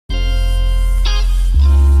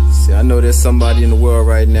See, I know there's somebody in the world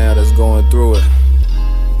right now that's going through it.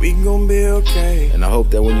 We gon' be okay. And I hope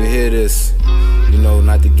that when you hear this, you know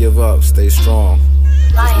not to give up, stay strong.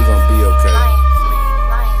 Cause we gon' be okay.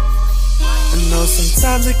 I know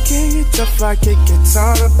sometimes it can get tough, like it gets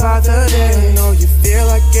harder by the day. I know you feel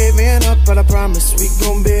like giving up, but I promise we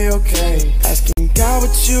gon' be okay. Asking God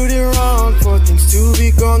what you did wrong for things to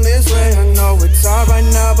be gone this way. I know it's hard right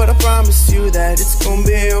now, but I promise you that it's gon'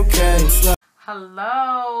 be okay.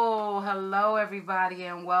 Hello everybody,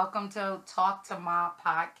 and welcome to Talk to Ma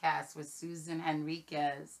podcast with Susan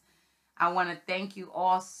Enriquez. I want to thank you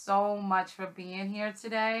all so much for being here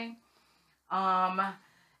today.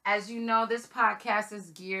 As you know, this podcast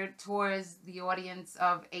is geared towards the audience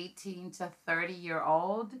of 18 to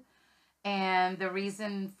 30-year-old. And the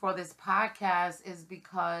reason for this podcast is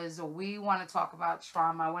because we want to talk about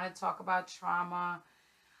trauma. I want to talk about trauma.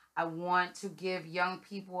 I want to give young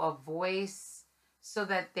people a voice so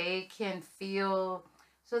that they can feel,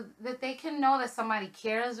 so that they can know that somebody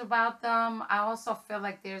cares about them. I also feel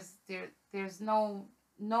like there's no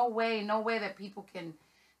way that people can,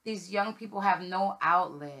 these young people have no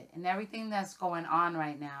outlet and everything that's going on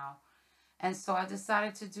right now. And so I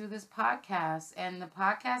decided to do this podcast, and the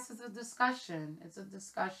podcast is a discussion. It's a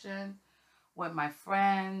discussion with my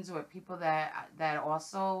friends, with people that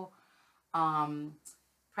also,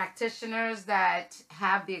 practitioners that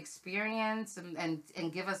have the experience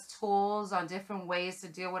and give us tools on different ways to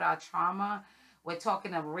deal with our trauma. We're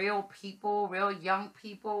talking to real people, real young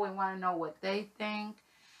people. We want to know what they think.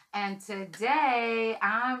 And today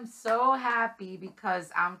I'm so happy because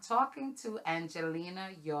I'm talking to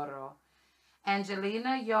Angelina Yorro.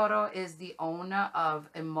 Angelina Yorro is the owner of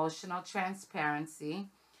Emotional Transparency,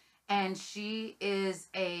 and she is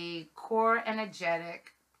a core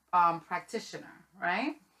energetic practitioner,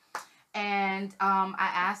 right? And I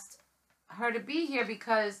asked her to be here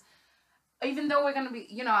because even though we're going to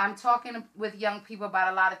be, I'm talking with young people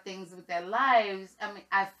about a lot of things with their lives, I mean,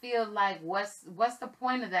 I feel like what's the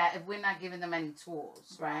point of that if we're not giving them any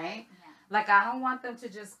tools, right? Yeah. Like, I don't want them to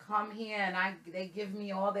just come here and they give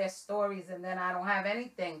me all their stories and then I don't have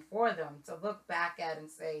anything for them to look back at and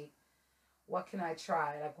say, what can I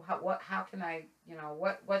try? Like, how can I,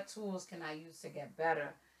 what tools can I use to get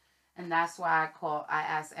better? And that's why I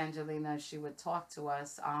asked Angelina if she would talk to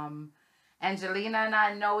us. Angelina and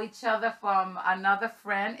I know each other from another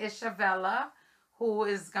friend, Isabella, who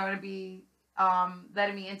is going to be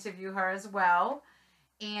letting me interview her as well.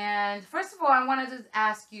 And first of all, I wanted to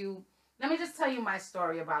ask you, let me just tell you my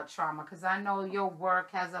story about trauma, because I know your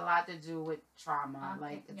work has a lot to do with trauma.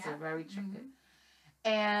 Like, it's a very tricky.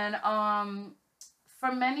 And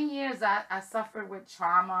for many years, I suffered with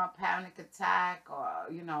trauma, panic attack,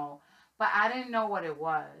 or, but I didn't know what it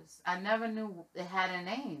was. I never knew it had a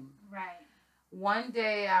name. Right. One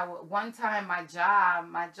time my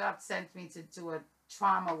job sent me to do a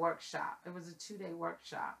trauma workshop. It was a 2-day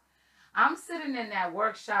workshop. I'm sitting in that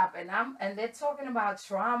workshop and they're talking about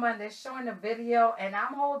trauma and they're showing a video and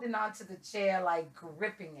I'm holding onto the chair, like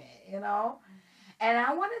gripping it, And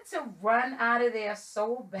I wanted to run out of there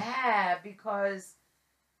so bad because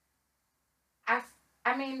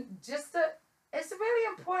it's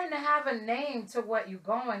really important to have a name to what you're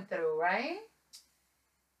going through, right?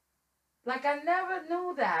 Like, I never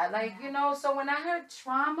knew that. Like, so when I heard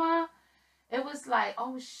trauma, it was like,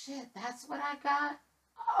 oh shit, that's what I got?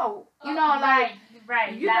 Oh, right.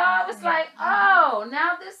 I was like, oh,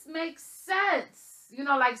 now this makes sense.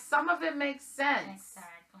 Like, some of it makes sense.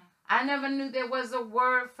 Exactly. I never knew there was a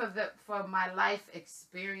word for my life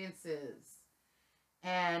experiences.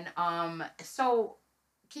 And so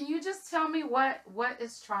can you just tell me what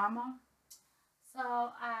is trauma?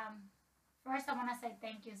 So first I want to say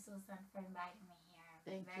thank you, Susan, for inviting me here.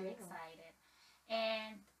 Thank you. Very excited.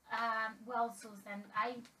 And well, Susan,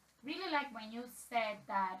 I really like when you said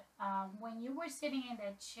that when you were sitting in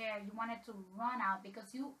the chair, you wanted to run out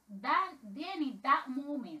because in that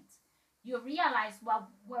moment, you realized what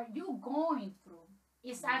you going through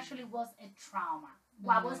is actually was a trauma.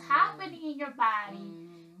 What was happening in your body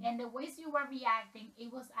and the ways you were reacting,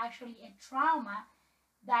 it was actually a trauma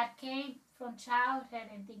that came from childhood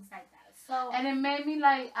and things like that. So, and it made me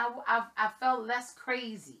like I felt less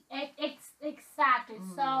crazy. Exactly.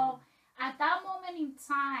 So at that moment in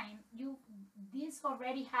time, this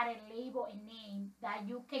already had a label, a name that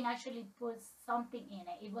you can actually put something in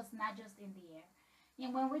it. It was not just in the air.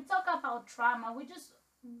 And when we talk about trauma, we're just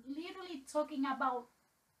literally talking about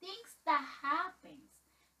things that happens,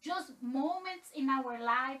 just moments in our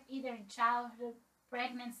life, either in childhood,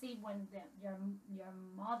 pregnancy, when your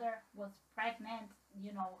mother was pregnant,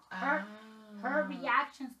 her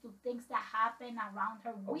reactions to things that happen happen around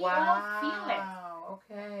her. We all feel it.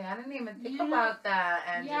 Okay, I didn't even think about that,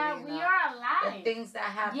 Angelina. Yeah, we are alive. The things that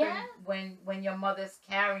happen when your mother's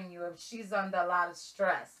carrying you, if she's under a lot of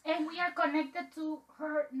stress. And we are connected to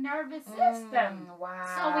her nervous system. Wow.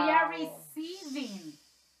 So we are receiving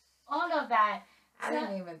all of that. I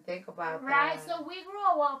didn't even think about that. Right? So we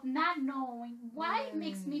grow up not knowing why it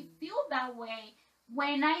makes me feel that way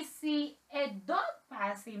when I see a dog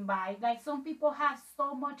passing by. Like some people have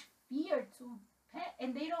so much fear to pet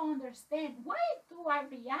and they don't understand. Why do I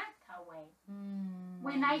react that way?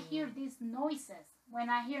 When I hear these noises, when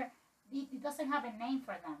I hear, it doesn't have a name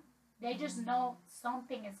for them. They just know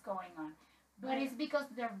something is going on. But it's because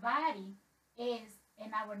their body is,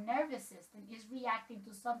 and our nervous system is reacting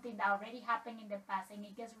to something that already happened in the past and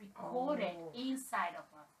it gets recorded inside of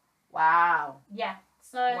us. Wow. Yeah.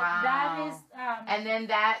 So that is... and then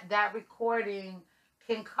that recording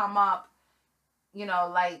can come up, you know,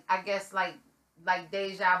 like, I guess, like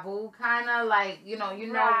deja vu, kind of, like, you know, when you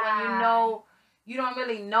know, you don't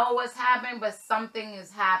really know what's happening, but something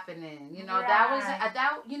is happening. You know,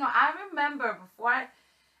 you know, I remember before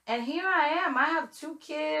and here I am. I have 2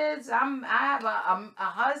 kids. I have a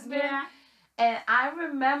husband. Yeah. And I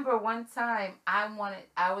remember one time I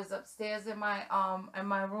was upstairs in my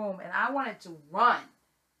room and I wanted to run.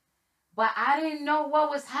 But I didn't know what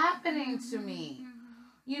was happening to me.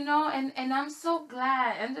 You know, and I'm so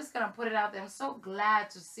glad. I'm just going to put it out there. I'm so glad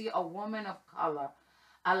to see a woman of color,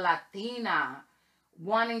 a Latina,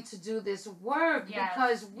 wanting to do this work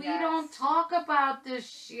because we don't talk about this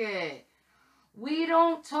shit. We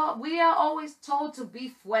don't talk. We are always told to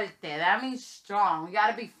be fuerte. That means strong. You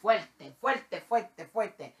gotta be fuerte, fuerte, fuerte,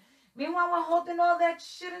 fuerte. Meanwhile, we're holding all that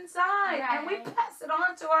shit inside, and we pass it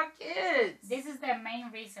on to our kids. This is the main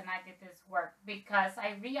reason I did this work, because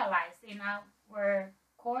I realized in our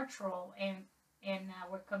cultural and in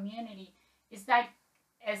our community, it's like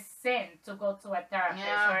a sin to go to a therapist.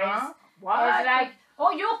 It's like,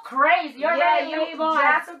 oh, you crazy. You're you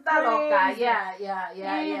loca. Yeah.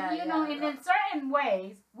 You know, and in certain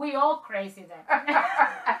ways, we all crazy then.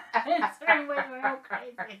 In certain ways, we're all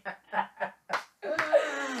crazy.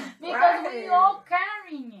 Because we all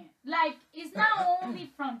carrying it. Like, it's not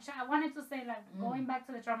only from I wanted to say, like, going back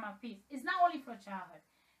to the trauma piece, it's not only from childhood.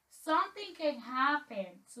 Something can happen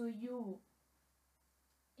to you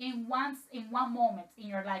in one moment in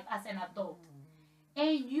your life as an adult.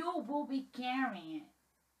 And you will be carrying it.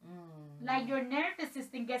 Like your nervous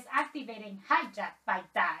system gets activated and hijacked by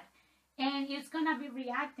that. And it's going to be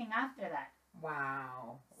reacting after that.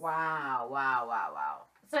 Wow.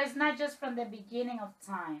 So it's not just from the beginning of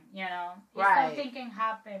time, you know. Something can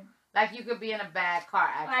happen. Like you could be in a bad car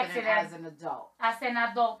accident as an adult.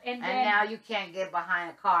 And now you can't get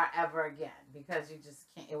behind a car ever again because you just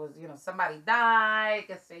can't. It was, you know, somebody died,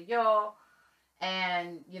 que sé yo.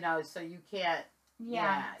 And, you know, so you can't.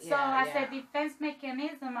 So as a defense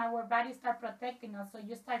mechanism, our body start protecting us. So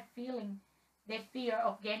you start feeling the fear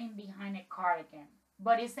of getting behind a car again.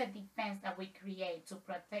 But it's a defense that we create to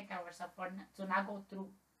protect ourselves to not go through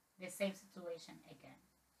the same situation again.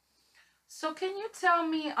 So can you tell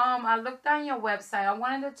me, I looked on your website. I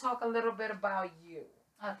wanted to talk a little bit about you.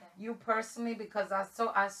 Okay. You personally, because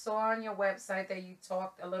I saw on your website that you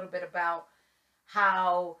talked a little bit about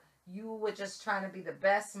how you were just trying to be the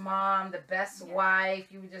best mom, the best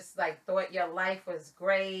wife. You just like thought your life was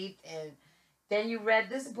great. And then you read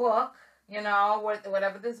this book, you know,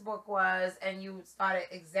 whatever this book was, and you started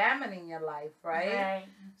examining your life, right? Right.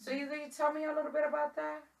 So can you tell me a little bit about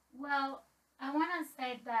that? Well, I want to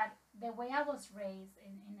say that the way I was raised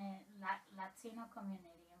in a Latino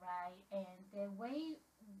community, right? And the way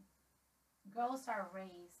girls are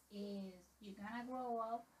raised is you're going to grow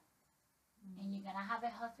up and you're going to have a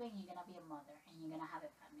husband, you're going to be a mother, and you're going to have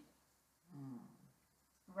a family.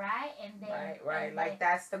 Right? And then... Right. And like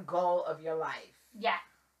that's the goal of your life. Yeah.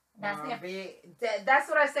 That's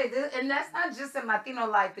what I say. And that's not just in Latino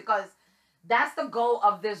life because that's the goal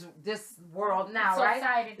of this world now,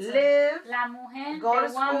 society, right? Live, la mujer, go to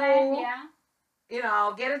school, woman, you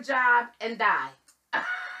know, get a job and die.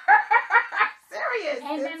 Serious.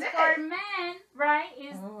 And then for men, right,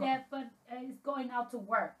 is is going out to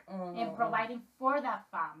work and providing for that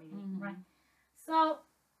family, right? So,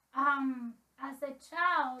 as a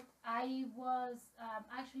child, I was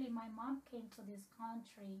actually my mom came to this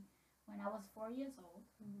country when I was 4 years old.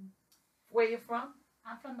 Where you from?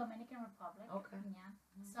 I'm from Dominican Republic. Okay. Yeah.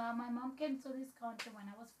 So my mom came to this country when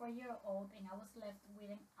I was 4 years old, and I was left with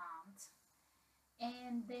an aunt.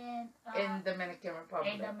 And then in Dominican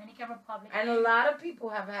Republic. And a lot of people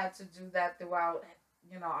have had to do that throughout.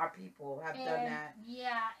 You know, our people have done that.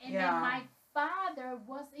 Yeah, and then my father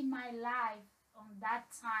was in my life on that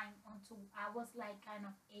time until I was like kind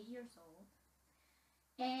of 8 years old.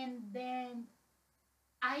 And then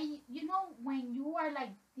when you are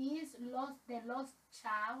like the lost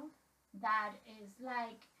child, that is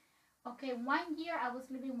like, okay, 1 year I was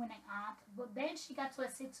living with an aunt, but then she got to a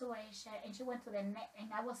situation and she went to the next,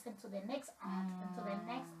 and I was sent to the next aunt, and to the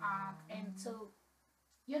next aunt, and to,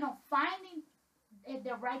 finding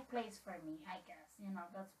the right place for me, I guess,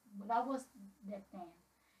 that was the thing.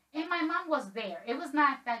 And my mom was there. It was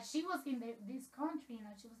not that she was in this country,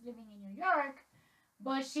 she was living in New York,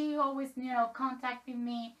 but she always, contacting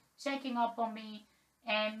me, checking up on me,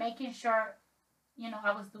 and making sure,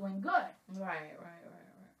 I was doing good. Right.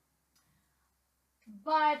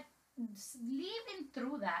 But living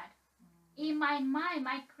through that, in my mind,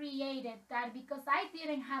 I created that because I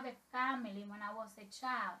didn't have a family when I was a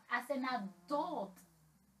child. As an adult,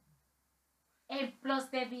 and plus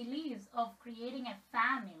the beliefs of creating a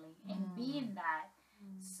family and being that.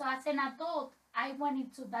 So as an adult, I went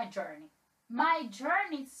into that journey. My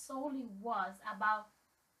journey solely was about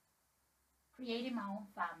creating my own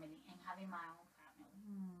family and having my own family.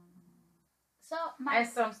 So and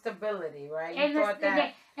some stability, right? You and, thought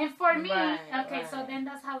that, and for me, right. So then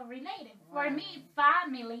that's how it related. For me,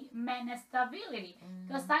 family meant stability,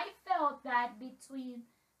 because I felt that between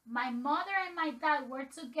my mother and my dad were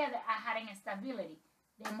together, I had an stability.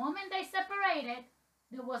 The moment they separated,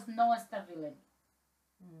 there was no stability.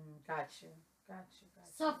 Got you.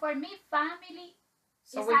 So for me, family.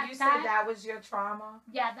 So when you said that was your trauma?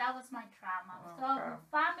 Yeah, that was my trauma. Okay. So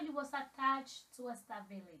family was attached to a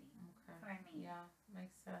stability for me. Yeah,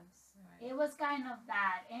 makes sense. Right. It was kind of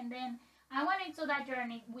that. And then I went into that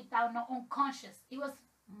journey without no unconscious. It was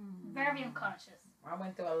very unconscious. I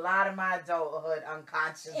went through a lot of my adulthood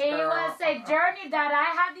unconscious. It was a journey that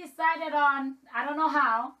I had decided on, I don't know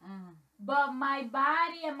how, but my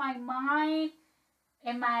body and my mind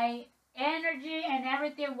and my energy and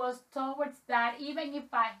everything was towards that. Even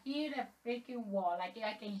if I hit a freaking wall, like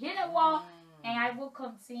I can hit a wall and I will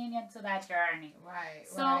continue to that journey. Right.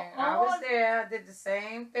 So I was there. I did the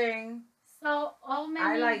same thing. So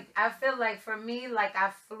I feel like for me, like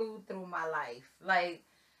I flew through my life. Like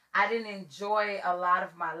I didn't enjoy a lot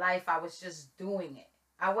of my life. I was just doing it.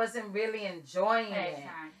 I wasn't really enjoying it.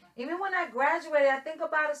 Even when I graduated, I think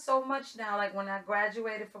about it so much now. Like when I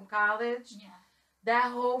graduated from college. Yeah.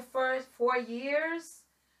 That whole first 4 years,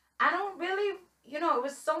 I don't really, it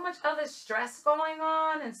was so much other stress going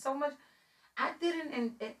on and so much, I didn't,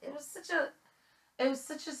 and it was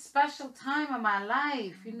such a special time in my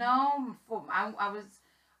life, I was,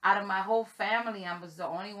 out of my whole family, I was the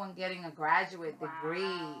only one getting a graduate degree.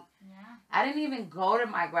 Yeah. I didn't even go to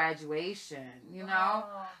my graduation,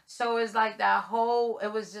 so it's like that whole,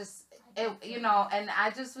 it was just, and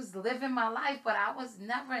I just was living my life, but I was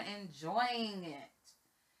never enjoying it.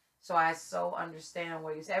 So I so understand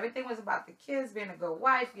what you say. Everything was about the kids, being a good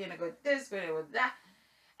wife, being a good this, being a good that.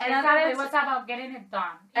 And it was about getting it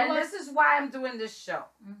done. This is why I'm doing this show.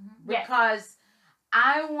 Because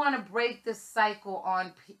I want to break the cycle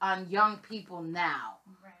on young people now.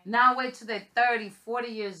 Right. Not wait till they're 30, 40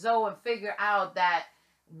 years old and figure out that,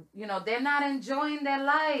 they're not enjoying their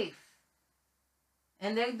life.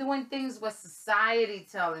 And they're doing things what society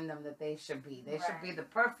telling them that they should be. They should be the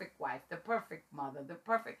perfect wife, the perfect mother, the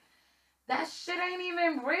perfect... That shit ain't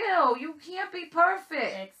even real. You can't be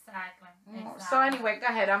perfect. Exactly. So anyway, go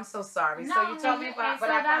ahead. I'm so sorry. No, so you told me about, but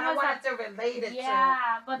I kind of wanted to relate it to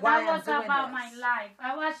but that was about my life.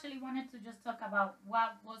 I actually wanted to just talk about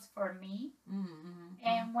what was for me.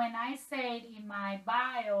 And when I said in my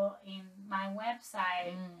bio, in my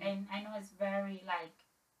website, and I know it's very like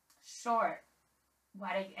short,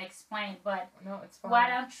 what I explained, but no, it's fine. What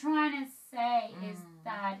I'm trying to say is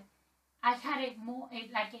that I had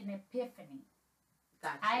like an epiphany.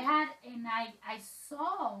 Gotcha. I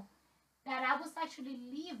saw that I was actually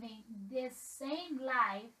living the same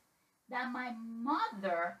life that my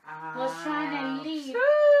mother was trying to live,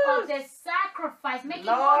 of the sacrifice, making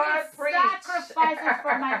all the sacrifices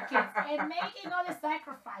for my kids, and making all the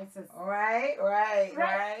sacrifices. Right.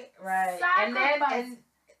 And then,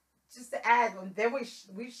 just to add, then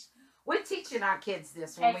we're teaching our kids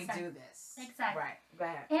this when we do this. Exactly. Right. Go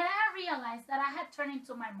ahead. And I realized that I had turned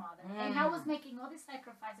into my mother, and I was making all these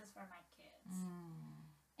sacrifices for my kids,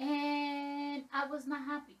 and I was not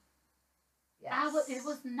happy. Yes. It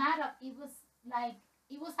was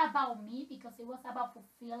about me, because it was about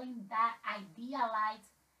fulfilling that idealized,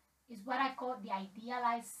 is what I call the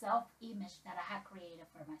idealized self-image that I had created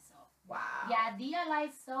for myself. Wow. The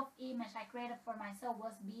idealized self-image I created for myself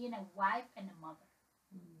was being a wife and a mother.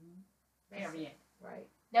 Period. Right.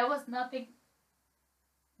 There was nothing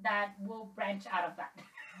that will branch out of that.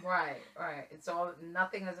 Right, right. It's all,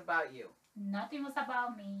 nothing is about you. Nothing was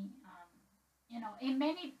about me. You know, in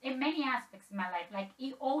many aspects in my life, like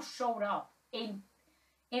it all showed up in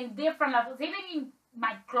different levels, even in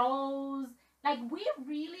my clothes. Like we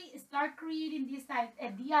really start creating this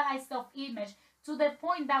idealized self-image to the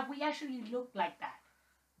point that we actually look like that.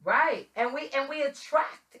 Right. And we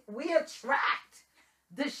attract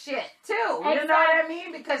the shit too. Exactly. You know what I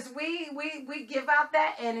mean? Because we give out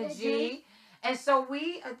that energy, and so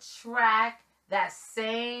we attract that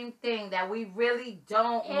same thing that we really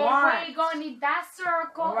don't want. We're going in that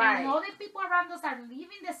circle, Right. and all the people around us are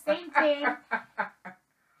living the same thing,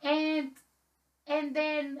 and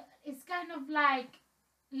then it's kind of like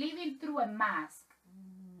living through a mask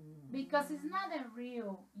because it's not a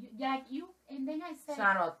real. And then I said, it's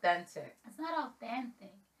not authentic. It's not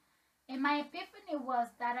authentic. And my epiphany was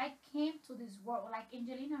that I came to this world like,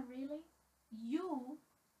 Angelina, really, you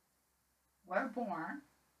were born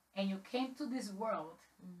and you came to this world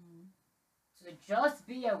to just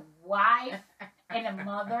be a wife and a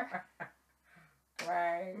mother.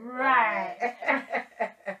 Right.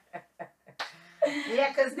 Yeah,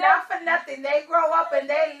 because not for nothing, they grow up and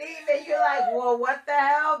they leave, and you're like, well, what the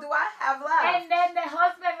hell do I have left? And then the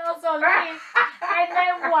husband also leaves. And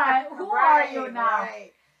then what? Who are you now?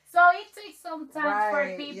 Right. So it takes some time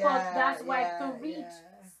for people. That's why to reach.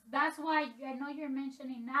 Yeah. That's why I know you're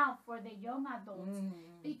mentioning now for the young adults,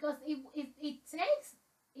 because it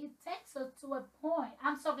takes us to a point.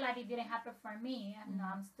 I'm so glad it didn't happen for me.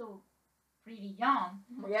 I'm still pretty young.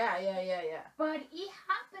 Yeah. But it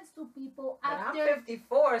happens to people after. I'm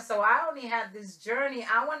 54, so I only had this journey.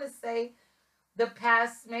 I want to say the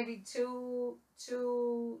past maybe 2,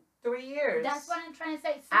 3 years. That's what I'm trying to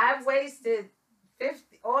say. So I've wasted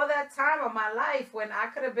all that time of my life when I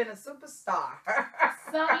could have been a superstar.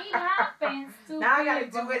 So it happens to now people. I got to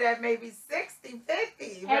do it at maybe 60,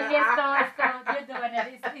 50. And you're doing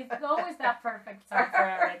it. It's always that perfect time for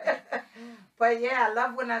everything. But yeah, I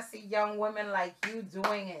love when I see young women like you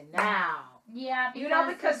doing it now. Yeah,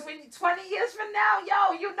 because when 20 years from now,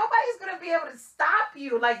 nobody's gonna be able to stop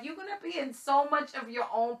you. Like, you're gonna be in so much of your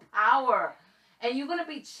own power, and you're gonna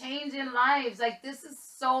be changing lives. Like, this is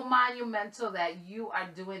so monumental that you are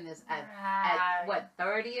doing this at what,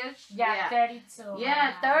 30ish? Yeah, 32.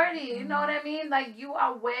 Yeah, 30. You know what I mean? Like, you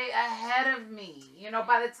are way ahead of me.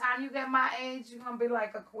 By the time you get my age, you're gonna be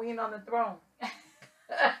like a queen on the throne.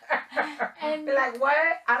 And be like,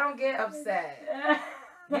 what? I don't get upset.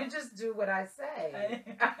 You just do what I say.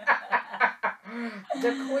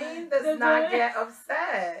 The queen does not get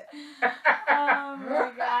upset. Oh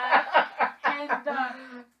my God. And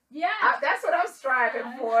that's what I'm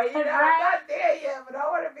striving for. I'm not there yet, but I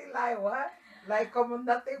want to be like, what? Like, como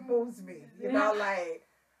nothing moves me. Like,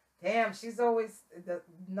 damn, she's always,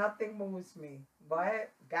 nothing moves me.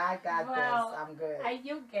 But God got this. I'm good.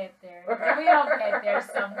 You get there. We all get there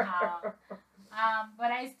somehow.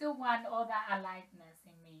 But I still want all that aliveness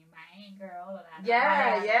in me, my anger, all of that.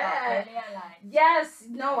 Yeah. Really alive. Yes.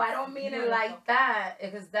 No, I don't mean it like that,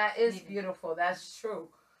 because that is beautiful. That's true.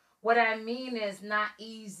 What I mean is not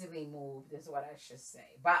easily moved, is what I should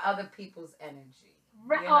say, by other people's energy.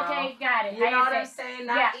 Okay, got it. You know what I'm saying?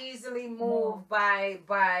 Not easily moved by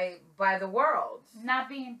the world. Not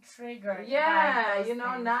being triggered. Yeah,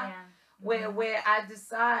 where I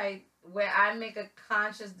decide, where I make a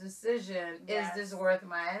conscious decision, is this worth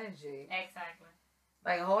my energy? Exactly.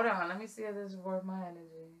 Like, hold on, let me see if this is worth my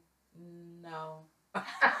energy. No. I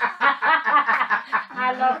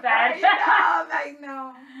love that.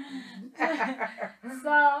 No.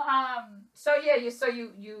 So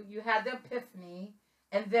you had the epiphany,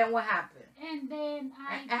 and then what happened? And then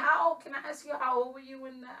can I ask you, how old were you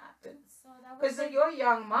when that happened? So that was because you're a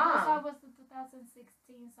young mom. So I was in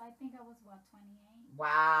 2016, so I think I was 28.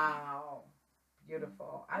 Wow,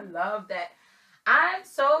 beautiful. I love that. I'm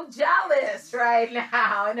so jealous right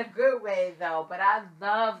now, in a good way though. But I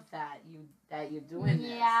love that you're doing this.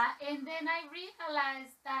 Yeah, and then I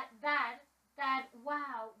realized that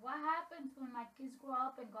wow, what happens when my kids grow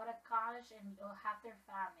up and go to college and have their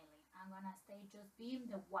family? I'm gonna stay just being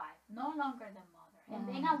the wife, no longer the mother, and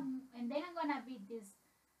then I'm gonna be this,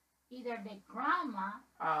 either the grandma.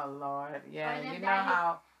 Oh Lord, yeah, or you know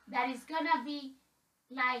how that is gonna be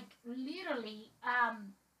like literally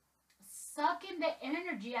sucking the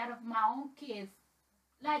energy out of my own kids.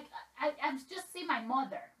 Like I'm just seeing my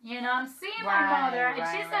mother, I'm seeing my mother, and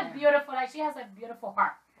she's a beautiful, like she has a beautiful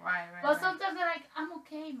heart. Right. But sometimes I'm like, I'm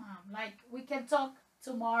okay, Mom. Like we can talk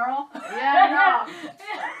tomorrow. Yeah, no.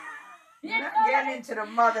 You're not getting into the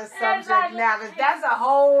mother subject now, because that's a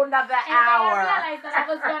whole nother hour. And I realized that I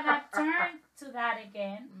was gonna turn to that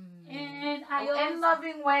again. And in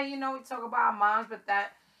loving way, you know, we talk about our moms, but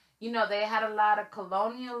that, you know, they had a lot of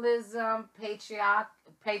colonialism,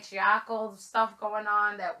 patriarchal stuff going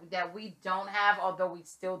on that we don't have, although we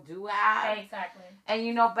still do have. Exactly. And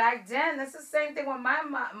you know, back then, it's the same thing when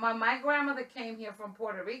my grandmother came here from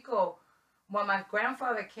Puerto Rico. When my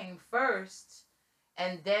grandfather came first,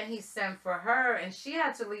 and then he sent for her, and she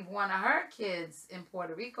had to leave one of her kids in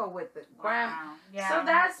Puerto Rico with the grandma. Yeah. So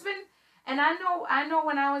that's been, and I know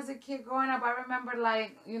when I was a kid growing up, I remember,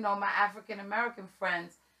 like, you know, my African American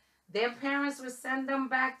friends, their parents would send them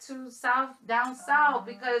back to down south,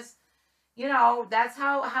 because, you know, that's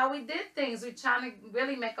how we did things. We're trying to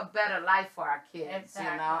really make a better life for our kids,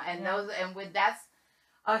 exactly. you know, and that's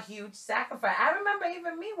a huge sacrifice. I remember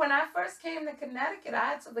even me, when I first came to Connecticut,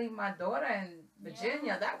 I had to leave my daughter in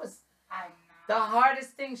Virginia. That was the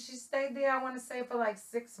hardest thing. She stayed there, I want to say, for like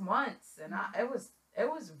 6 months, and it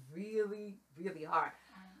was really, really hard.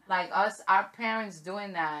 Like our parents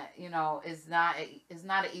doing that, you know, is not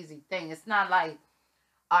an easy thing. It's not like,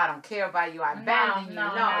 oh, I don't care about you, I abandon you.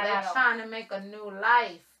 No, they're trying to make a new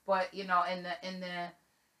life, but you know,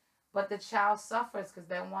 but the child suffers because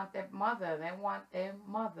they want their mother, they want their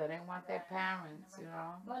parents, you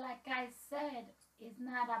know. But like I said, it's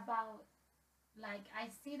not about, like, I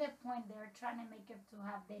see the point. They're trying to make it to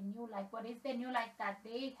have the new life. What is the new life that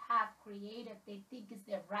they have created? They think is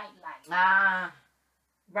the right life.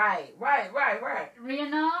 Right. You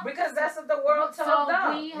know? Because that's what the world told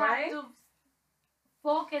them, so we have to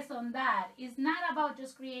focus on that. It's not about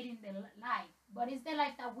just creating the life, but it's the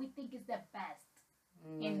life that we think is the best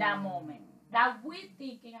in that moment. That we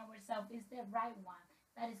think in ourselves is the right one.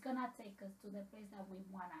 That is going to take us to the place that we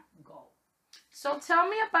want to go. So tell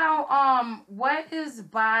me about what is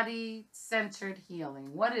body-centered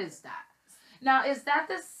healing? What is that? Now, is that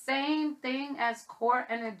the same thing as core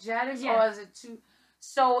energetics, or is it two?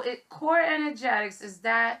 So core energetics, is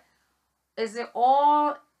it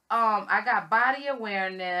all, I got body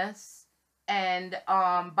awareness and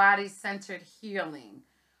body-centered healing.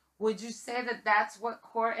 Would you say that that's what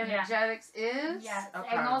core energetics is? Yes,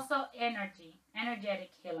 okay. And also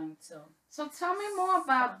energetic healing too. So tell me more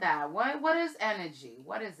about that. What is energy?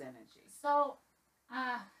 What is energy? So,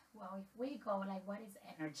 well, if we go like, what is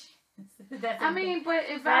energy? I mean,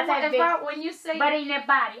 but when you say, but in the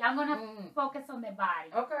body, I'm gonna focus on the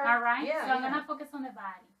body. Okay. All right. Yeah. So I'm gonna focus on the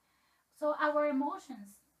body. So our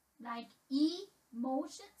emotions, like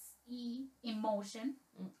emotion.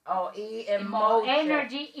 Oh, emotion.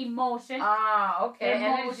 Energy, emotion. Ah, okay.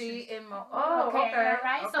 Emotion. Energy, okay. Okay. All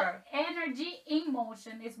right. Okay. So energy,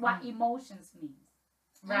 emotion is what emotions means,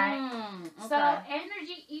 right? Okay. So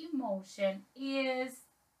energy, emotion is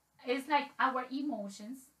like our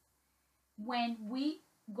emotions. When we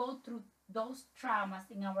go through those traumas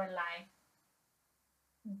in our life,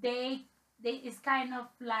 it's kind of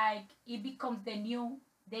like it becomes the new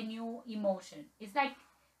emotion. It's like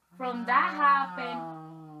from that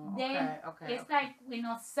happen, then it's like, you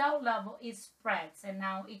know, cell level it spreads, and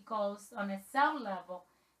now it goes on a cell level.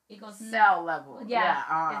 It goes cell level.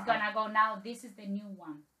 Yeah. It's gonna go now. This is the new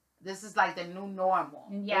one. This is like the new normal.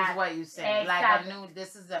 Yeah. Is what you say. Exactly. Like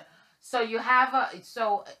this is a. So you have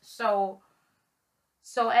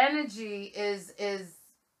so energy is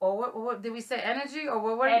or what did we say, energy, or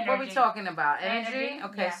what are we talking about? Energy?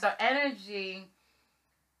 Okay, yeah. So energy,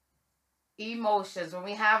 emotions, when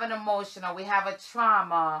we have an emotion or we have a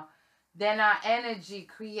trauma, then our energy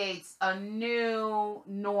creates a new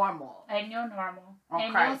normal. A new normal.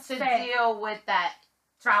 Okay, to deal with that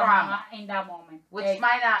trauma in that moment. Which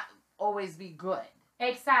might not always be good.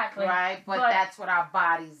 Exactly. Right? But that's what our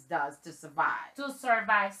bodies does to survive. To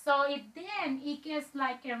survive. So it gets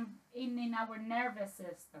like in our nervous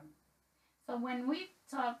system. So when we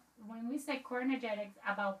say core energetics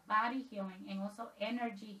about body healing and also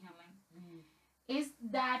energy healing, is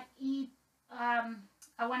that it,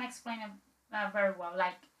 I want to explain it very well.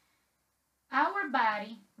 Like our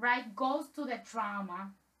body, right, goes to the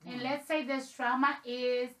trauma, and let's say this trauma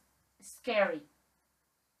is scary.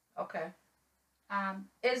 Okay.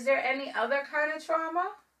 Is there any other kind of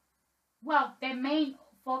trauma? Well, the main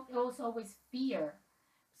focus is always fear.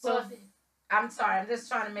 So I'm sorry, I'm just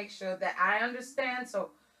trying to make sure that I understand.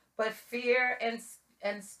 So, but fear and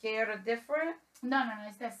scared are different? No,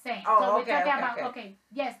 it's the same. Oh, so okay, we're talking about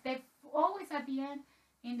yes, they always at the end,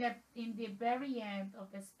 in the very end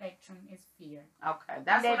of the spectrum is fear. Okay,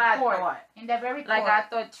 that's what I thought. In the very like core. I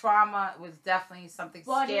thought trauma was definitely something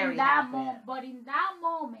scary. But in that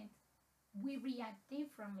moment, we react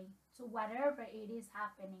differently to whatever it is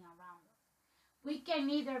happening around us. We can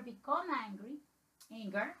either become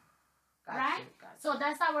anger, right? Gotcha. So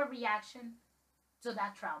that's our reaction to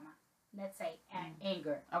that trauma. Let's say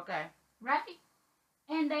anger, Okay. right?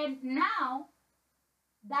 And then now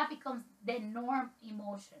that becomes the norm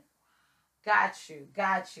emotion. Got you.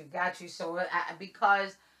 Got you. Got you. So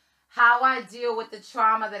because how I deal with the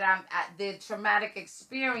trauma that I'm at, the traumatic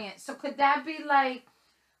experience. So could that be like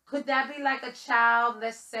a child,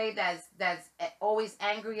 let's say, that's always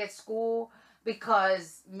angry at school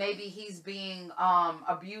because maybe he's being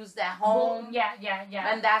abused at home? Yeah, yeah,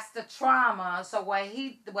 yeah. And that's the trauma. So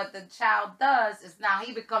what the child does is now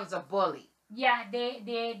he becomes a bully. Yeah, they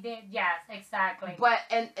yes, exactly. But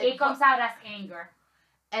it comes out as anger.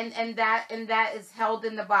 And that is held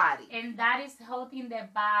in the body. And that is held in the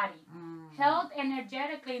body. Held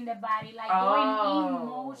energetically in the body, like going in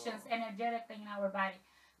motions energetically in our body.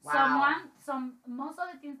 Wow. Most of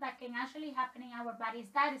the things that can actually happen in our body is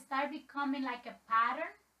that it start becoming like a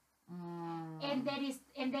pattern,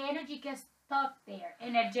 and the energy gets stuck there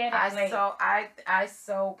energetically. I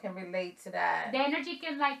so can relate to that. The energy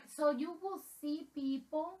can so you will see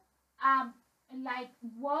people like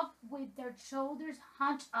walk with their shoulders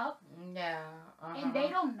hunched up. Yeah. And they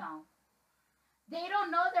don't know. They don't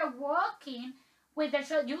know they're walking with their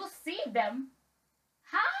shoulders. You will see them.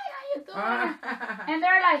 Hi, how you doing? And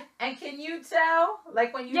they're like. And can you tell?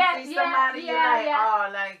 Like when you see somebody, you're like, oh,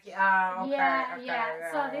 like, okay.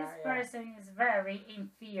 Yeah. So this person is very in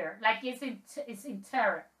fear. Like it's in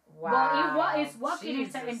terror. Wow. Well, it's walking in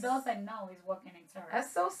terror and doesn't know he's walking in terror.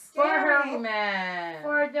 That's so scary, man.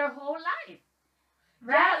 For their whole life.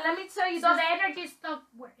 Right? Yeah, let me tell you. So the energy is stuck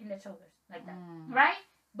in the shoulders like that, right?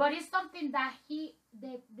 But it's something that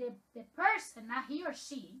the person, not he or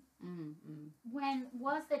she, when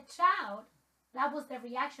was the child, that was the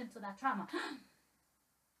reaction to that trauma.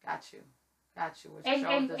 Got you. And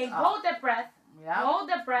hold the breath. Yep. Hold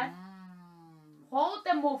the breath. Hold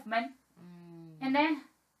the movement, and then.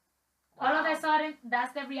 Wow. All of a sudden,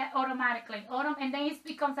 that's the automatically. And then it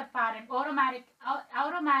becomes a pattern. Automatic,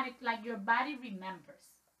 like your body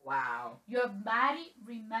remembers. Wow. Your body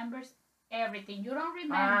remembers everything. You don't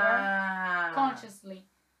remember consciously.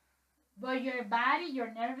 But your body,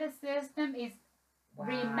 your nervous system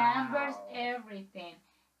remembers everything.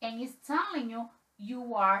 And it's telling you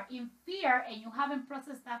you are in fear and you haven't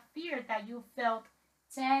processed that fear that you felt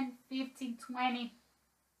 10, 15, 20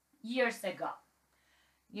 years ago.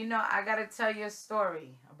 You know, I gotta tell you a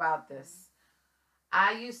story about this.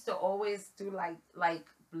 I used to always do like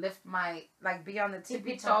lift my, like be on the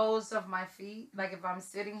tippy toes of my feet. Like if I'm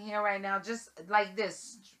sitting here right now, just like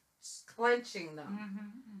this, clenching them.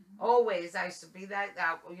 Always, I used to be that,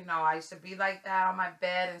 I used to be like that on my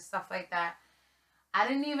bed and stuff like that. I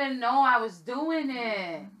didn't even know I was doing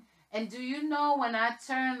it. And do you know when I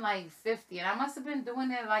turned like 50, and I must have been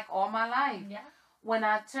doing it like all my life. Yeah. When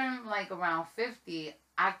I turned like around 50,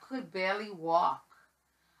 I could barely walk.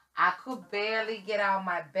 I could barely get out of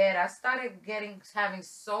my bed. I started having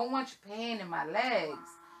so much pain in my legs.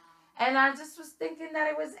 And I just was thinking that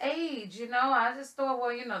it was age, I just thought,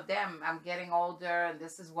 well, damn, I'm getting older and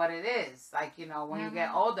this is what it is. Like, when you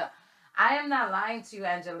get older. I am not lying to you,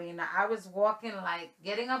 Angelina. I was walking, like,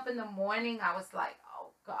 getting up in the morning. I was like,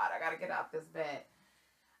 oh, God, I got to get out this bed.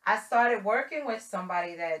 I started working with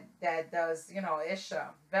somebody that does, Isha,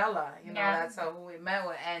 Bella, that's who we met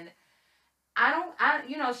with. And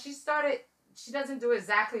she doesn't do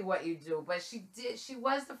exactly what you do, but she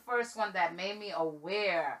was the first one that made me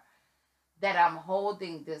aware that I'm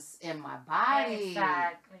holding this in my body.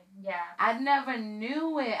 Exactly, yeah. I never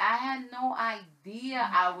knew it. I had no idea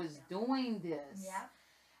I was doing this. Yeah.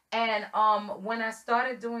 And when I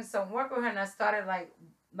started doing some work with her and I started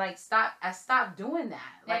I stopped doing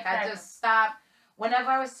that. Like I just stopped. Whenever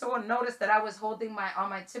I was noticed that I was holding on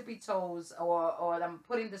my tippy toes or I'm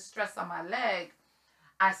putting the stress on my leg,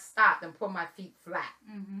 I stopped and put my feet flat.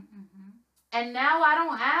 And now I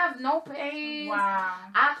don't have no pain. Wow.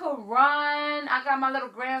 I could run. I got my little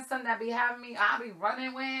grandson that be having me. I'll be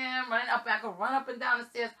running with him, I could run up and down the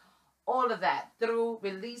stairs. All of that through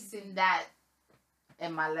releasing that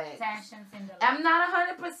in my legs. Tensions in the legs. I'm not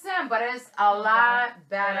 100%, but it's a lot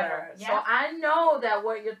better. Yeah. So I know that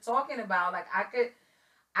what you're talking about, like I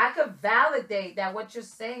could validate that what you're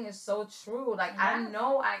saying is so true. Like I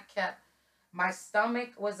know my stomach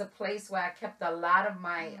was a place where I kept a lot of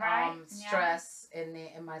my stress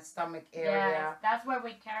in my stomach area. Yes, that's where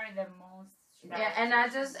we carry the most stress. Yeah, and I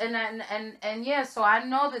just and yeah, so I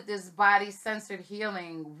know that this body centered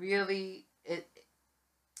healing really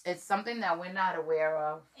it's something that we're not aware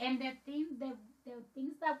of. And the things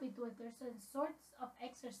that we do, there's a sorts of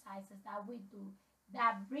exercises that we do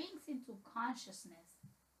that brings into consciousness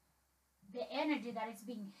the energy that is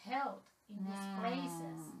being held in these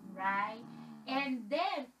places, right? And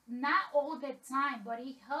then not all the time, but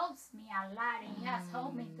it helps me a lot. It has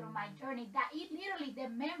helped me through my journey. That it literally the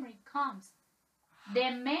memory comes.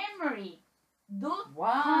 The memory comes.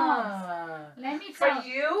 Let me for tell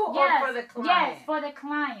you yes, or for the client? Yes, for the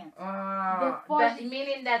client.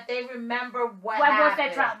 Meaning that they remember what was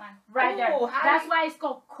happened. the trauma right there. That's why it's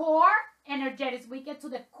called core energetics. We get to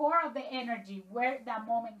the core of the energy where that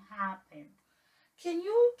moment happened. Can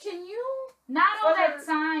you not all the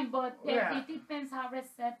time, but it depends how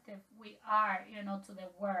receptive we are, to the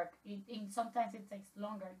work. Sometimes it takes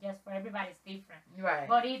longer. Just for everybody's different, right?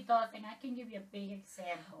 But it does, and I can give you a big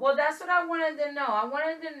example. Well, that's what I wanted to know. I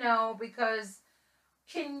wanted to know because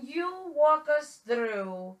can you walk us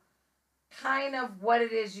through kind of what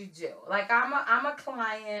it is you do? Like I'm a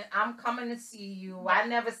client. I'm coming to see you. Yeah. I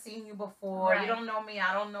never seen you before. Right. You don't know me.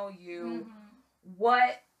 I don't know you. Mm-hmm.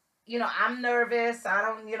 What? I'm nervous. I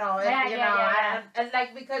don't, and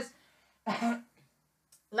like, because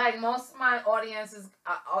like most of my audience is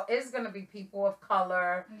going to be people of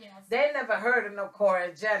color. Yes. They never heard of no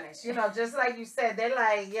choreogenics. Just like you said, they're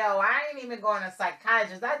like, yo, I ain't even going to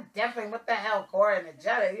psychiatrist. I definitely, what the hell,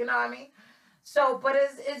 choreogenic? You know what I mean? So, but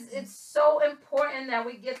it's so important that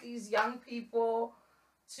we get these young people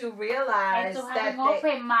to realize and to have an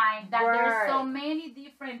open mind that there's so many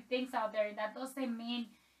different things out there. That doesn't mean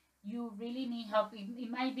you really need help.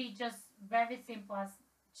 It might be just very simple as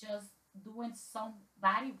just doing some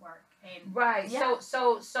body work. And right. Yeah.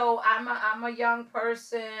 So I'm a young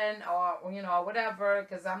person or whatever,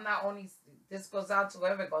 because I'm not only, this goes out to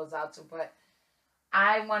whoever it goes out to, but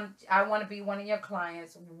I want to be one of your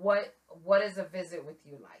clients. What is a visit with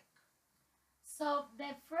you like? So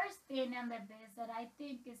the first thing in the visit, I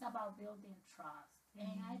think, is about building trust.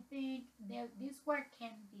 Mm-hmm. And I think this work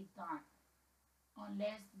can be done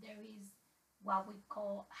unless there is what we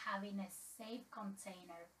call having a safe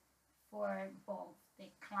container for both the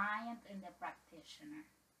client and the practitioner.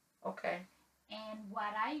 Okay. And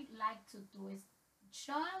what I like to do is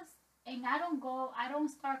and I don't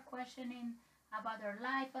start questioning about their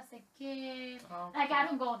life as a kid. Okay. Like, I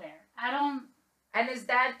don't go there. And is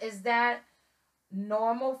that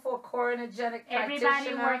normal for core energetic practitioner?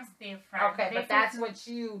 Everybody works different. Okay, but that's what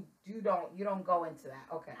you don't go into that.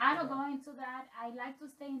 Okay. I don't go into that. I like to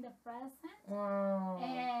stay in the present. Oh.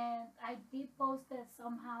 And I did post it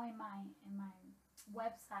somehow in my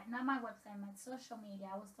website, not my website, my social media.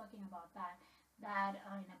 I was talking about that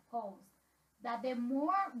in a post, that the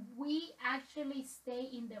more we actually stay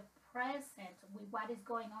in the present with what is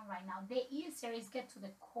going on right now, the easier is get to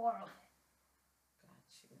the core of it.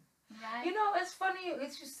 Right. It's funny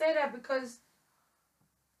that you say that, because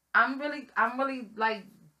I'm really like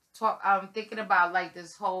thinking about like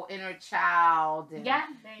this whole inner child. And,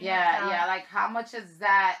 yeah. Like how much of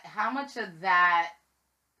that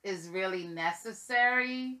is really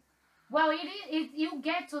necessary? Well, you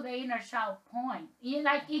get to the inner child point.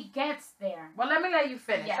 It gets there. Well, let me let you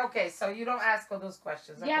finish. Yeah. Okay, so you don't ask all those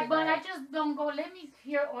questions. Okay, yeah, but I just don't go, let me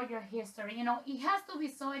hear all your history. It has to be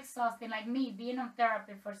so exhausting, like me being on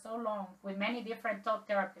therapy for so long with many different talk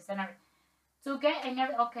therapists and everything. Okay,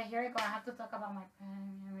 here we go. I have to talk about my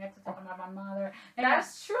parents. We have to talk about my mother. And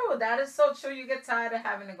that's true. That is so true. You get tired of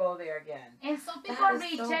having to go there again. And some people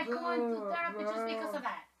reject going to therapy just because of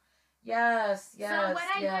that. Yes. So when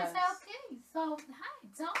I say, okay, so hi,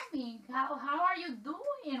 tell me, how are you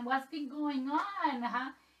doing? What's been going on?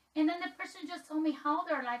 And then the person just told me how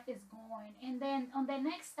their life is going. And then on the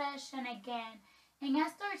next session again, and I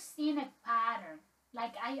start seeing a pattern.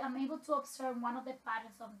 Like I am able to observe one of the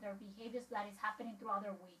patterns of their behaviors that is happening throughout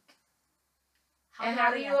their week.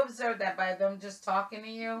 How do you observe that? By them just talking to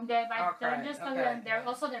you? They're just talking. They're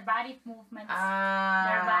also their body movements.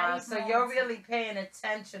 Their body so you're really paying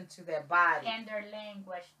attention to their body. And their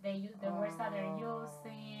language. They use the words that they're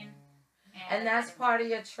using. And that's part of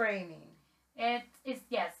your training. It's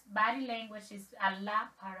yes, body language is a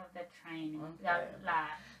lot part of the training. Okay. A lot.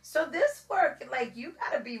 So this work, like, you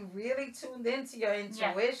gotta be really tuned into your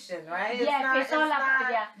intuition, right?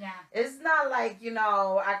 It's not like,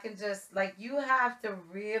 I can just, like, you have to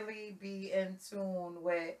really be in tune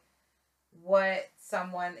with what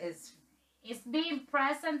someone is. It's being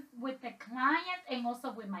present with the client and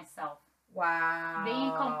also with myself. Wow.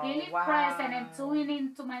 Being completely present and tuning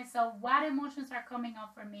into myself, what emotions are coming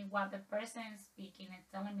up for me while the person is speaking and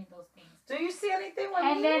telling me those things. Do you see anything with me?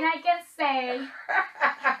 And then I can say,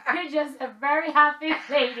 you're just a very happy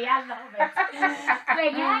lady. I love it.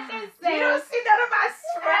 Like, I can say, you don't see none of my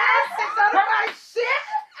stress and none of my shit.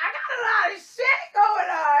 I got a lot of shit going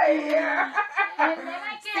on here. And then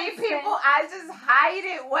I can see, people, I just hide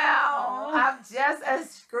it well. I'm just as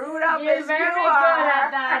screwed up as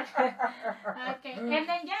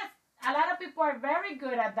people are very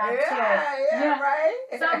good at that too. Yeah, right.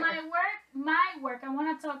 So my work, I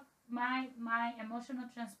want to talk my emotional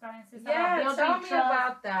transparency is about building tell me trust,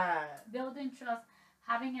 about that. building trust,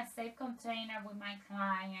 having a safe container with my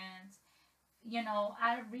clients. You know,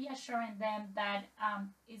 I reassuring them that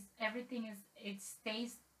is everything is it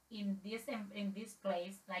stays in this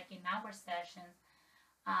place, like in our sessions.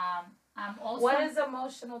 I'm also What is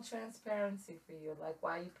emotional transparency for you? Like,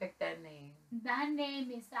 why you picked that name? that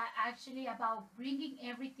name is actually about bringing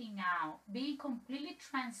everything out, being completely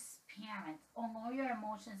transparent on all your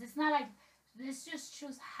emotions. It's not like let's just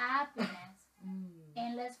choose happiness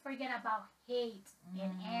and let's forget about hate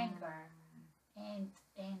and anger and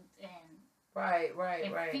and Right,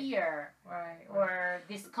 and right. fear Right. or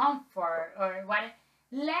discomfort or what.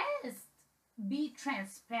 Let's be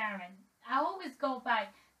transparent. I always go by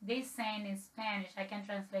this saying in Spanish. I can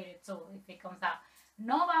translate it too if it comes out.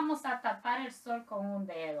 No vamos a tapar el sol con un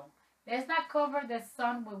dedo. Let's not cover the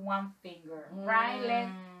sun with one finger, right?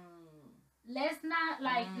 Let's not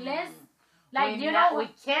like we you know we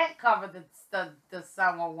can't cover the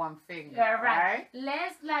sun with one finger, right?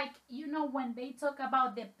 Let's like you know when they talk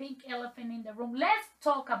about the pink elephant in the room. Let's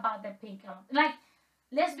talk about the pink elephant. Like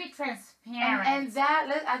let's be transparent. And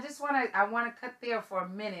that I want to cut there for a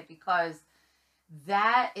minute because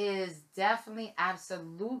that is definitely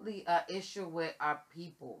absolutely a issue with our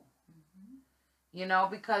people. You know,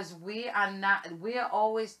 because we're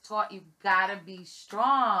always taught you gotta be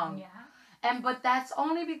strong. Yeah. But that's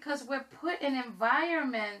only because we're put in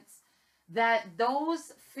environments that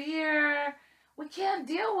those fear, we can't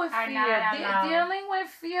deal with fear. Dealing with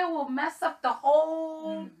fear will mess up the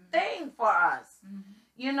whole thing for us.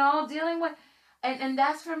 You know, dealing with, and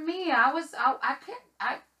that's for me. I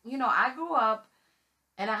grew up,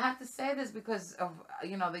 and I have to say this because of,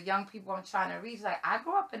 you know, the young people I'm trying to reach. Like, I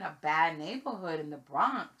grew up in a bad neighborhood in the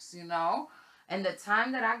Bronx, you know, and the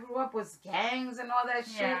time that I grew up was gangs and all that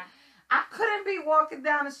shit. Yeah. I couldn't be walking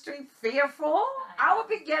down the street fearful. I would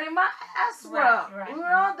be getting my ass whooped. Right. You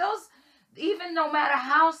know, even no matter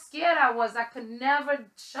how scared I was, I could never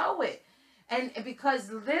show it. And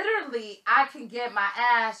because literally, I can get my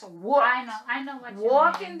ass whooped. I know what you mean.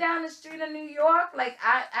 Walking down the street of New York, like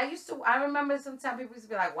I remember sometimes people used to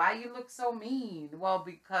be like, why you look so mean? Well,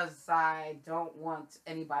 because I don't want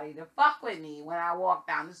anybody to fuck with me when I walk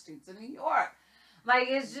down the streets of New York. Like,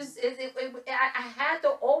 it's just, I had to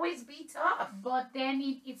always be tough. But then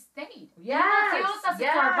it stayed. Yes. It was a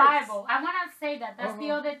survival. I want to say that. That's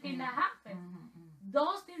the other thing that happened.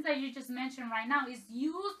 Those things that you just mentioned right now is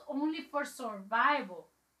used only for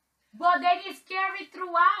survival. But then it's carried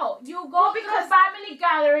throughout. You go to a family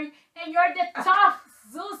gathering and you're the tough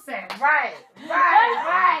Susan. Right.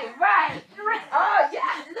 Oh,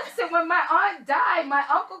 yeah. Listen, when my aunt died, my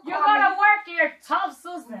uncle called me. You go to work and you're tough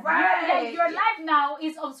Susan. Right. Your life now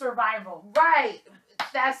is of survival. Right.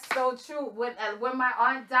 That's so true. When my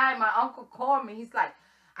aunt died, my uncle called me. He's like,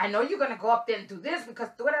 I know you're going to go up there and do this because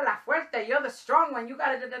tú eres la fuerte. You're the strong one. You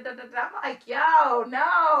got to I'm like, yo,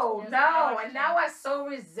 no. And now I so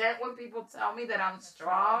resent when people tell me that I'm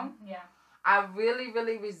strong. Yeah. I really,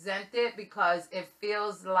 really resent it because it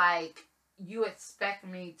feels like you expect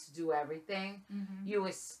me to do everything. You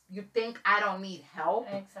think I don't need help.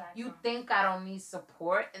 Exactly. You think I don't need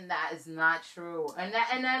support, and that is not true. And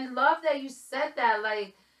I love that you said that.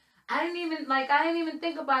 Like, I didn't even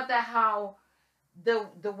think about that, how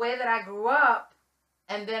the way that I grew up,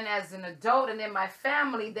 and then as an adult, and then my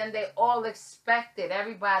family, then they all expected.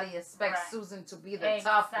 Everybody expects Susan to be the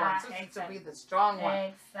tough one, Susan to be the strong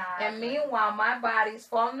one. Exactly. And meanwhile, my body's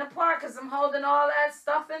falling apart because I'm holding all that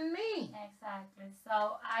stuff in me. Exactly.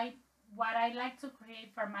 So what I like to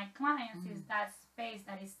create for my clients is that space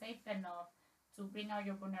that is safe enough to bring out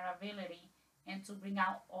your vulnerability and to bring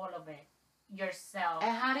out all of it yourself.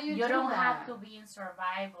 And how do you do that? You don't have to be in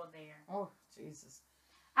survival there. Oh, Jesus.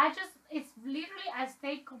 It's literally, I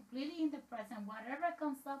stay completely in the present. Whatever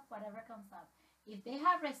comes up. If they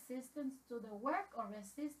have resistance to the work or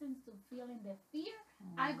resistance to feeling the fear,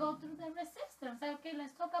 I go through the resistance. Okay,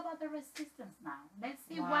 let's talk about the resistance now. Let's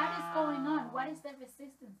see what is going on. What is the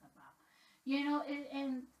resistance about? You know,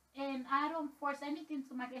 and I don't force anything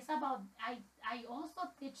to my. It's about I also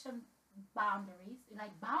teach them boundaries.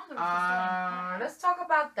 Like boundaries. Let's talk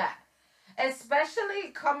about that.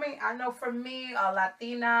 Especially I know for me, a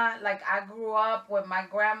Latina, like I grew up with my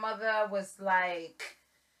grandmother was like,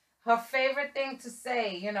 her favorite thing to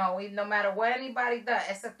say, you know, no matter what anybody does,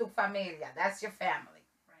 esa es tu familia, that's your family.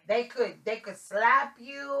 Right. They could slap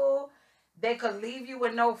you, they could leave you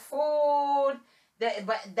with no food,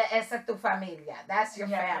 but esa es tu familia, that's your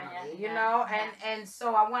family, you know? And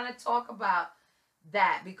so I want to talk about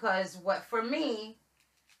that, because what for me,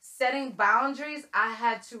 setting boundaries, I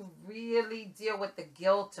had to really deal with the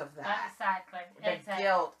guilt of that. Exactly. The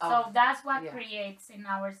guilt of, so that's what creates in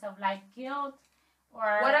ourselves like guilt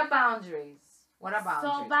or what are boundaries? What are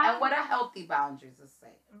boundaries? And what are healthy boundaries, let's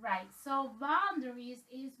say? Right. So boundaries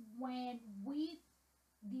is when we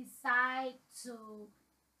decide to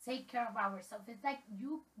take care of ourselves. It's like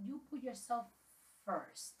you put yourself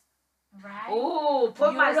first. Right? Ooh,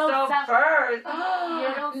 put myself first.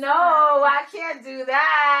 No, I can't do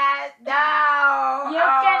that. No. You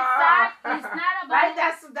can start. It's not about. Right?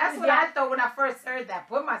 That's what I thought when I first heard that.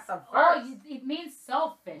 Put myself first. Oh, it means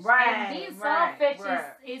selfish. Right. And being selfish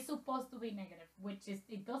is supposed to be negative, which is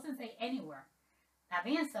it doesn't say anywhere. Now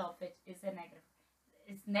being selfish is a negative.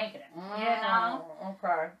 It's negative. You know.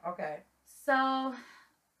 Okay. So,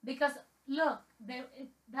 because look,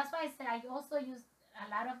 that's why I said I also use a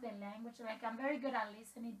lot of the language. Like I'm very good at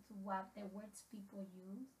listening to what the words people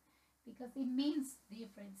use because it means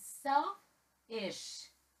different. Selfish,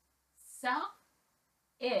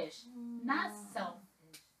 not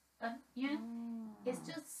selfish. It's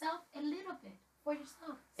just self a little bit for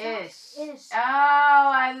yourself. Ish. Oh,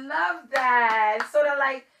 I love that. Sort of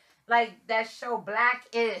like that show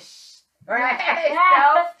Black-ish, right?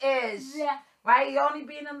 Selfish. Yeah. Right? You're only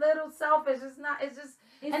being a little selfish.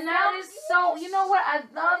 And that is so, you know what? I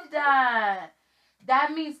love that.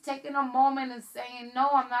 That means taking a moment and saying,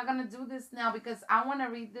 no, I'm not going to do this now because I want to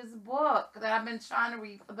read this book that I've been trying to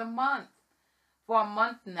read for a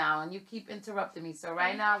month now, and you keep interrupting me. So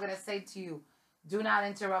right now I'm going to say to you, do not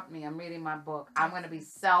interrupt me. I'm reading my book. I'm going to be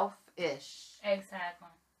selfish. Exactly.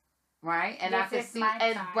 Right? And I can see,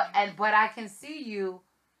 but I can see you.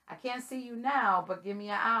 I can't see you now, but give me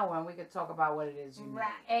an hour and we can talk about what it is you need.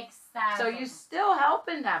 Right, exactly. So you're still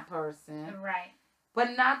helping that person. Right.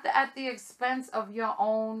 But not at the expense of your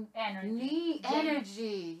own energy.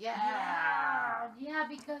 Energy. Yeah. Yeah,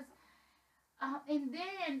 because and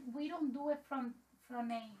then we don't do it from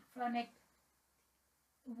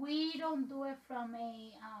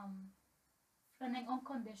an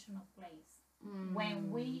unconditional place.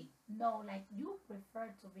 When we know, like, you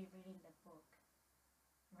prefer to be reading the book.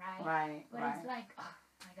 Right. But it's like, I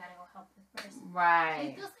gotta go help this person. Right.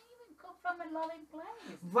 It doesn't even come from a loving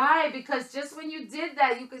place. Right, because just when you did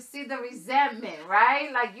that, you could see the resentment,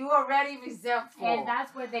 right? Like you already resentful. And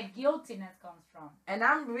that's where the guiltiness comes from. And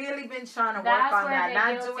I've really been trying to work on that.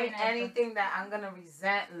 Not doing anything that I'm gonna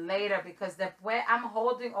resent later, because the way I'm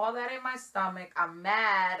holding all that in my stomach, I'm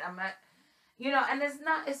mad. And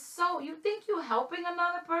it's so, you think you're helping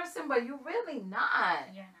another person, but you're really not.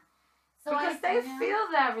 Yeah. So because they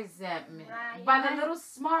feel that resentment by the little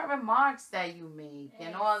smart remarks that you make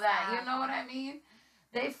and all that. You know what I mean?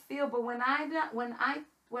 They feel, but when I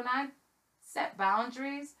set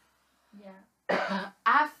boundaries,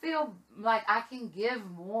 I feel like I can give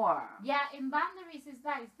more. Yeah, in boundaries it's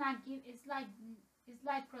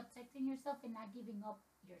like protecting yourself and not giving up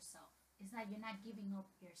yourself. It's like you're not giving up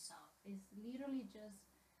yourself. It's literally just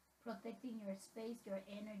protecting your space, your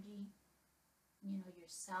energy,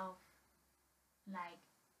 yourself.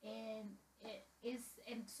 And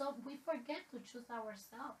so we forget to choose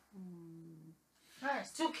ourselves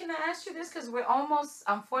first. So can I ask you this? Because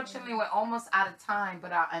unfortunately, we're almost out of time.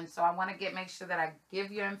 But so I want to make sure that I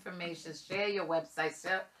give your information, share your website,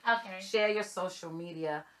 share your social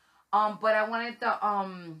media. But I wanted to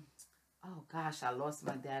oh gosh, I lost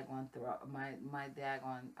my daggone my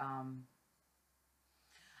daggone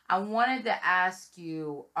I wanted to ask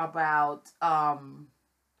you about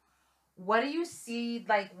what do you see,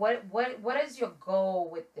 like, what is your goal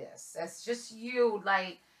with this? It's just you,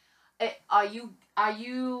 like, are you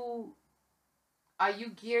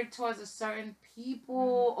geared towards a certain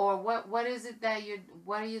people, or what is it that you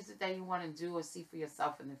want to do or see for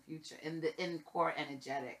yourself in the future in core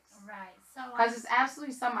energetics? Right. So because it's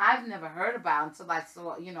absolutely something I've never heard about until I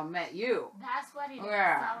met you. That's what it is.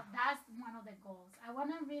 So that's one of the goals. I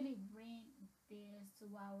want to really bring this to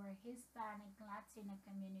our Hispanic Latino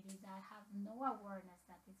community that have no awareness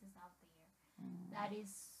that this is out there. That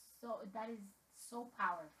is so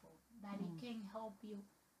powerful, that it can help you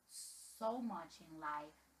so much in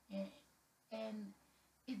life, and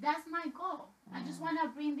that's my goal. I just want to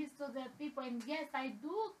bring this to the people, and yes, I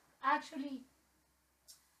do actually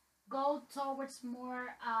go towards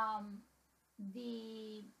more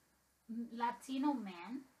the Latino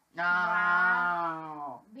men.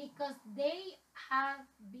 Right? Because they have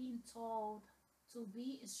been told to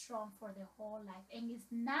be strong for their whole life, and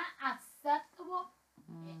it's not acceptable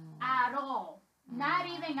at all, not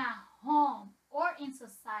even at home or in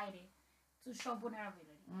society, to show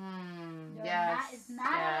vulnerability. Yes. It's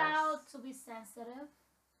not allowed to be sensitive,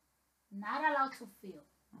 not allowed to feel.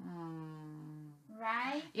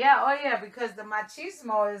 Right? Yeah, oh yeah, because the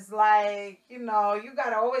machismo is like, you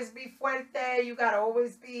gotta always be fuerte, you gotta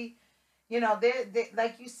always be, they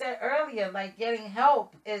like you said earlier, like getting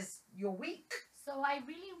help is you're weak. So I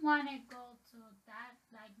really want to go to that,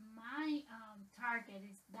 like my target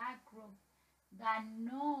is that group that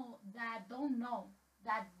don't know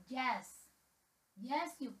that yes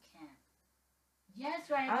you can. Yes,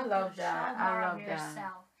 you're I able love to that. show I more of love that.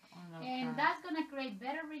 yourself. I love And that. that's gonna create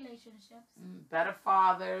better relationships, Better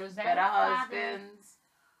fathers, better husbands.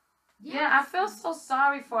 Yes. Yeah, I feel so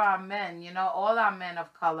sorry for our men, all our men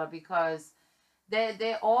of color, because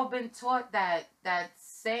they all been taught that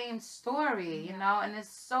same story, and it's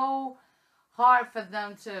so hard for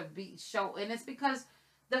them to be show, and it's because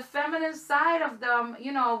the feminine side of them,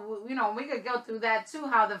 we could go through that too.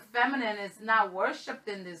 How the feminine is not worshipped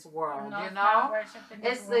in this world, no, it's not worshipped in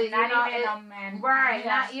this world. Not even on men, right?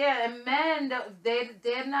 And men,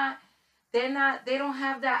 they don't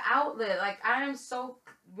have that outlet. Like I am so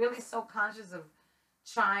really so conscious of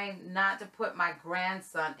trying not to put my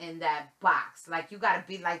grandson in that box. Like you got to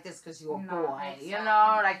be like this because you're a boy,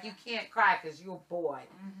 like you can't cry because you're a boy.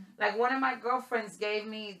 Like one of my girlfriends gave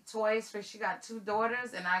me toys for, she got 2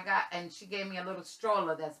 daughters, and she gave me a little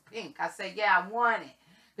stroller that's pink. I said, yeah, I want it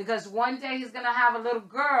because one day he's gonna have a little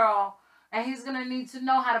girl and he's gonna need to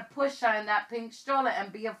know how to push her in that pink stroller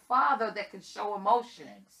and be a father that can show emotion.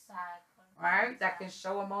 Exactly. Right? That can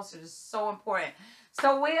show emotion is so important.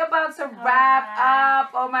 So we're about to wrap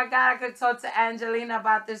up. Oh my God, I could talk to Angelina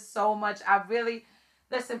about this so much.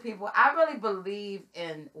 Listen, people, I really believe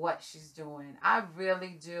in what she's doing. I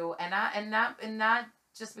really do. And not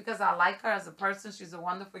just because I like her as a person, she's a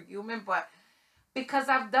wonderful human, but because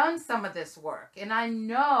I've done some of this work. And I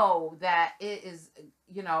know that it is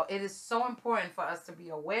so important for us to be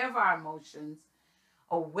aware of our emotions,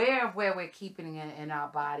 aware of where we're keeping it in our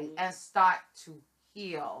body, and start to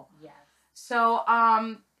heal. Yes. So,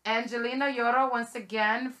 Angelina Yorro, once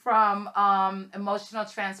again, from Emotional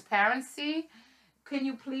Transparency. Can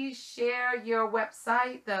you please share your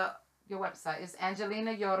website? Your website is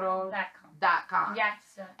angelinayorro.com. Yes,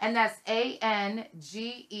 sir. And that's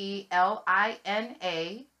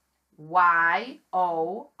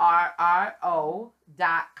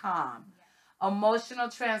ANGELINAYORRO.com. Emotional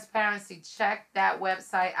Transparency. Check that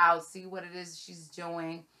website out. See what it is she's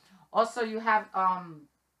doing. Also, you have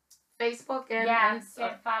Facebook and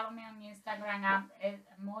follow me on Instagram. I'm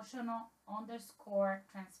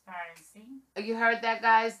emotional_transparency. You heard that,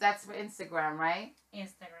 guys? That's for Instagram, right?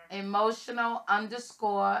 Instagram.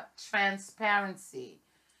 Emotional_transparency.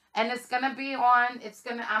 And it's gonna be on.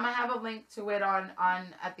 I'm gonna have a link to it on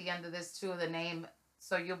at the end of this too. The name,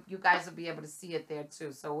 so you guys will be able to see it there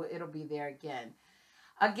too. So it'll be there again.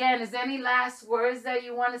 Again, is there any last words that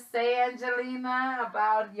you want to say, Angelina,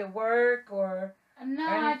 about your work or? No,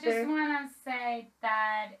 I just want to say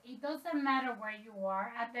that it doesn't matter where you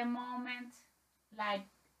are at the moment. Like,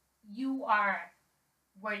 you are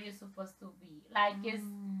where you're supposed to be. Like,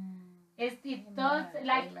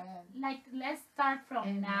 let's start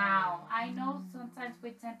from now. I know sometimes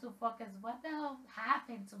we tend to focus, what the hell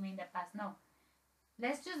happened to me in the past? No.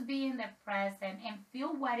 Let's just be in the present and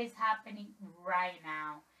feel what is happening right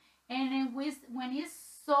now. And when it's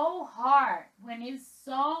so hard, when it's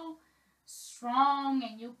so strong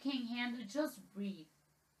and you can't handle, just breathe.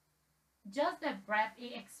 Just the breath,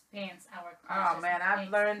 it expands our consciousness. Oh man, I've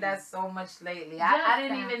learned that so much lately. I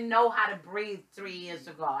didn't even know how to breathe 3 years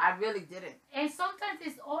ago. I really didn't. And sometimes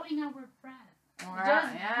it's all in our breath. Right.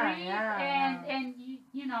 Just breathe and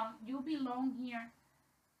you belong here.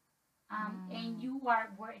 And you are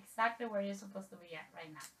exactly where you're supposed to be at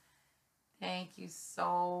right now. Thank you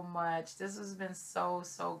so much. This has been so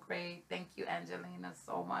great. Thank you, Angelina,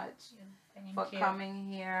 so much for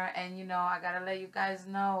coming here. And I gotta let you guys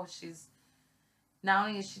know, she's not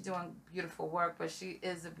only is she doing beautiful work, but she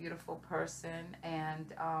is a beautiful person.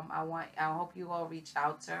 And I hope you all reach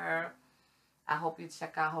out to her. I hope you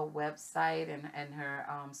check out her website and her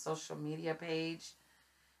social media page.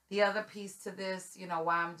 The other piece to this,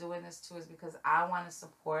 why I'm doing this too, is because I want to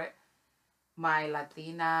support my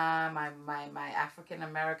Latina, my African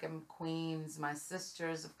American queens, my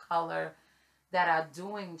sisters of color that are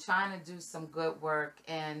trying to do some good work,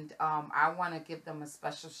 and I want to give them a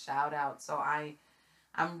special shout out. So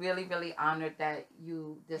I'm really, really honored that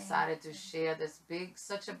you decided to share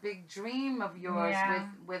such a big dream of yours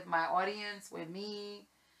with my audience, with me.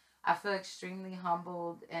 I feel extremely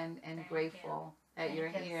humbled and grateful that you're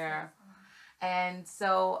here. And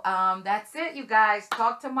so that's it, you guys.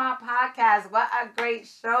 Talk to My Podcast. What a great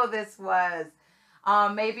show this was.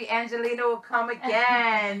 Maybe Angelina will come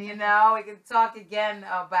again. You know, we can talk again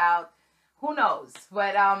about who knows.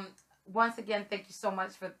 But once again, thank you so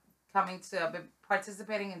much for coming to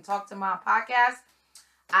participating and Talk to My Podcast.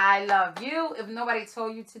 I love you. If nobody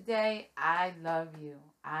told you today, I love you.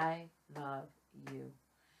 I love you.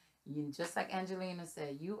 You just like Angelina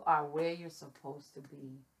said, you are where you're supposed to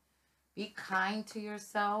be. Be kind to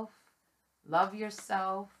yourself. Love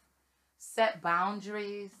yourself. Set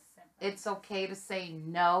boundaries. It's okay to say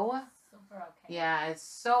no. Super okay. Yeah, it's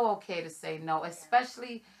so okay to say no.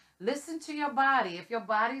 Especially listen to your body. If your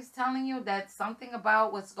body's telling you that something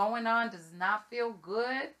about what's going on does not feel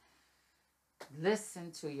good,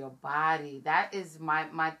 listen to your body. That is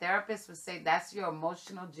my therapist would say that's your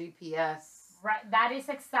emotional GPS. Right, that is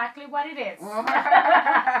exactly what it is.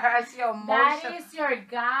 That's your emotion. That is your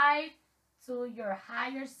guide to your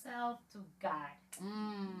higher self, to God.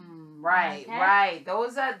 Right, Okay? right.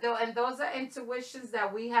 Those are intuitions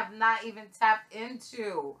that we have not even tapped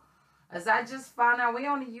into. As I just found out, we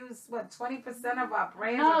only use, what, 20% of our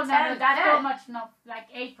brains? No, that's so much, no,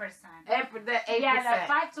 like 8%. 8%. Yeah, like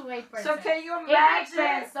 5 to 8%. So can you imagine? It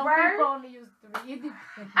depends. Some people only use 3. It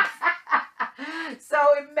depends. So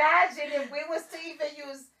imagine if we was to even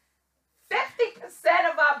use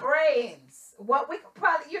 50% of our brains. What we could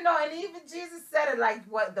probably, you know, and even Jesus said it like,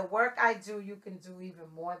 what the work I do, you can do even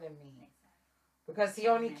more than me. Because he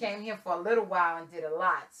only came here for a little while and did a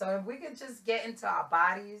lot. So if we could just get into our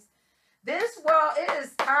bodies. This world, it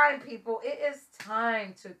is time, people. It is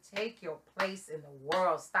time to take your place in the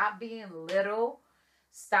world. Stop being little.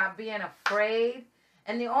 Stop being afraid.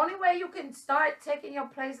 And the only way you can start taking your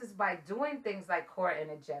place is by doing things like core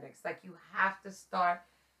energetics. Like you have to start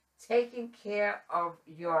taking care of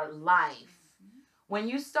your life. When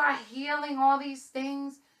you start healing all these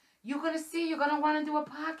things, you're going to see, you're going to want to do a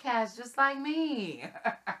podcast just like me.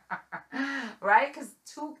 Right? Because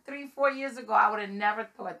 2, 3, 4 years ago, I would have never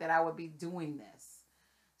thought that I would be doing this.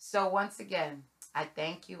 So once again, I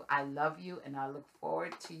thank you. I love you. And I look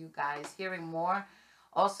forward to you guys hearing more.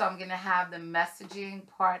 Also, I'm going to have the messaging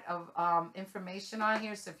part of information on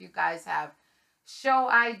here. So if you guys have show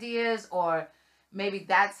ideas or maybe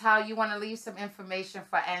that's how you want to leave some information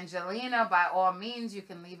for Angelina, by all means, you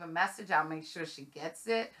can leave a message. I'll make sure she gets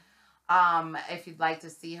it. If you'd like to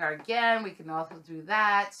see her again, we can also do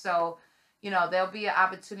that. So, you know, there'll be an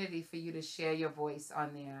opportunity for you to share your voice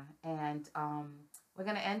on there. And we're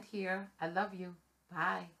going to end here. I love you.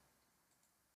 Bye.